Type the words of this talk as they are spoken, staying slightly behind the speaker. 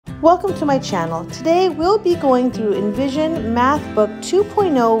Welcome to my channel. Today we'll be going through Envision Math Book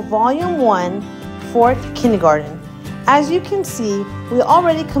 2.0 Volume 1, 4th Kindergarten. As you can see, we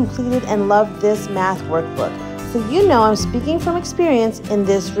already completed and loved this math workbook, so you know I'm speaking from experience in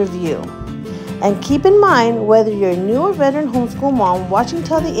this review. And keep in mind, whether you're a new or veteran homeschool mom, watching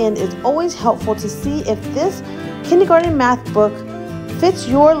till the end is always helpful to see if this kindergarten math book fits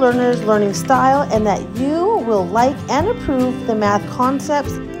your learner's learning style and that you will like and approve the math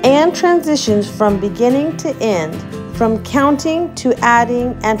concepts and transitions from beginning to end, from counting to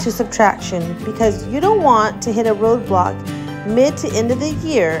adding and to subtraction, because you don't want to hit a roadblock mid to end of the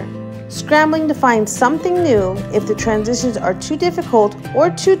year scrambling to find something new if the transitions are too difficult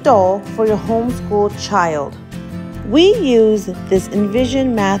or too dull for your homeschool child. We use this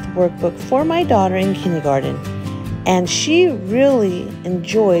Envision Math workbook for my daughter in kindergarten, and she really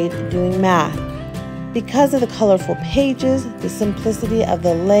enjoyed doing math. Because of the colorful pages, the simplicity of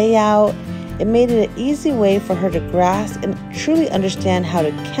the layout, it made it an easy way for her to grasp and truly understand how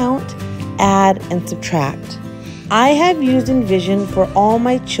to count, add, and subtract. I have used Envision for all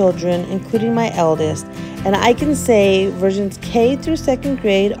my children, including my eldest, and I can say versions K through 2nd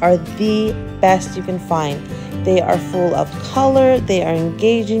grade are the best you can find. They are full of color, they are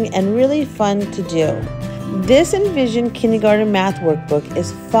engaging, and really fun to do. This Envision Kindergarten Math Workbook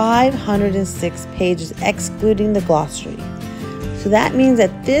is 506 pages, excluding the glossary. So that means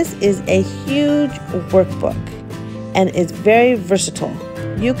that this is a huge workbook and it's very versatile.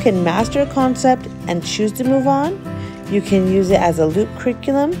 You can master a concept and choose to move on. You can use it as a loop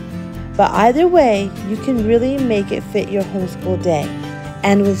curriculum, but either way, you can really make it fit your homeschool day.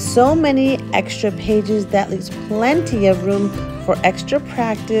 And with so many extra pages, that leaves plenty of room for extra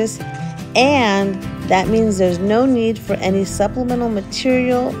practice, and that means there's no need for any supplemental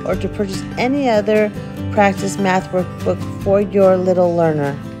material or to purchase any other practice math workbook for your little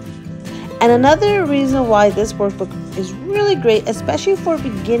learner. And another reason why this workbook is really great, especially for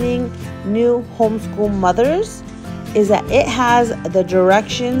beginning new homeschool mothers, is that it has the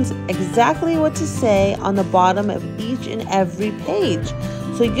directions, exactly what to say on the bottom of each and every page.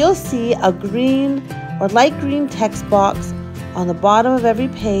 So you'll see a green or light green text box on the bottom of every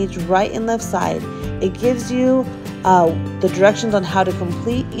page, right and left side. It gives you the directions on how to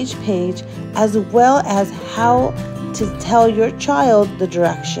complete each page, as well as how to tell your child the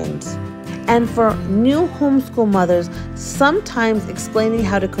directions. And for new homeschool mothers, sometimes explaining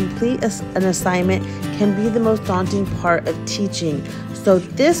how to complete an assignment can be the most daunting part of teaching. So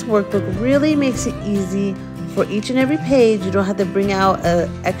this workbook really makes it easy for each and every page. You don't have to bring out an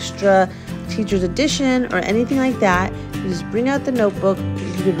extra teacher's edition or anything like that. You just bring out the notebook,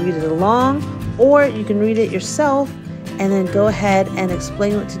 you can read it along, or you can read it yourself and then go ahead and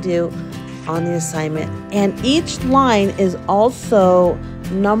explain what to do on the assignment. And each line is also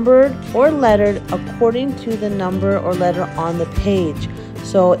numbered or lettered according to the number or letter on the page.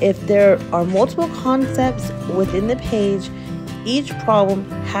 So if there are multiple concepts within the page, each problem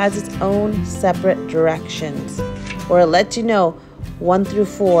has its own separate directions, or it lets you know 1 through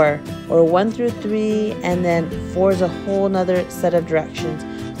 4 or 1 through 3, and then 4 is a whole nother set of directions.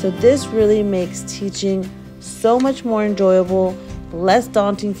 So this really makes teaching so much more enjoyable, less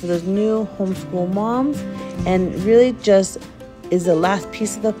daunting for those new homeschool moms, and really just is the last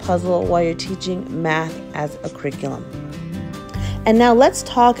piece of the puzzle while you're teaching math as a curriculum. And now let's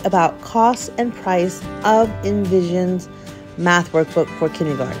talk about cost and price of Envision's math workbook for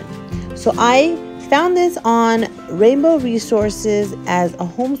kindergarten. So I found this on Rainbow Resources as a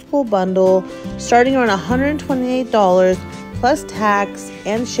homeschool bundle starting around $128 plus tax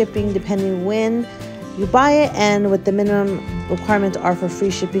and shipping depending when you buy it, and what the minimum requirements are for free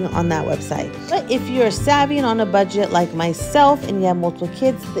shipping on that website. But if you're savvy and on a budget like myself and you have multiple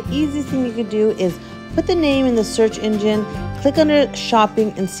kids, the easiest thing you could do is put the name in the search engine, click under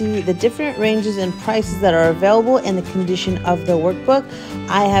shopping, and see the different ranges and prices that are available and the condition of the workbook.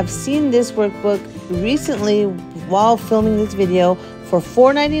 I have seen this workbook recently while filming this video for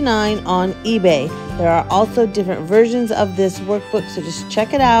 $4.99 on eBay. There are also different versions of this workbook, so just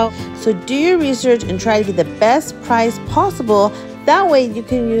check it out. So do your research and try to get the best price possible. That way you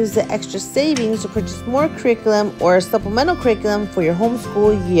can use the extra savings to purchase more curriculum or supplemental curriculum for your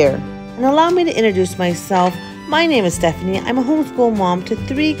homeschool year. And allow me to introduce myself. My name is Stephanie. I'm a homeschool mom to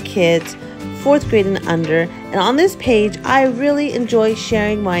 3 kids, 4th grade and under. And on this page, I really enjoy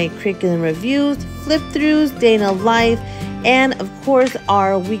sharing my curriculum reviews, flip-throughs, day in a life, and of course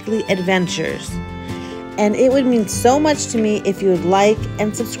our weekly adventures. And it would mean so much to me if you would like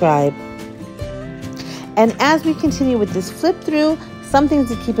and subscribe. And as we continue with this flip through, Some things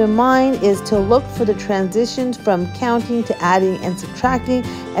to keep in mind is to look for the transitions from counting to adding and subtracting,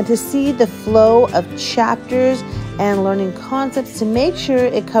 and to see the flow of chapters and learning concepts to make sure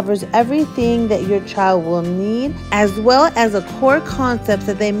it covers everything that your child will need, as well as the core concepts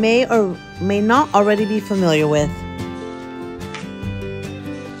that they may or may not already be familiar with.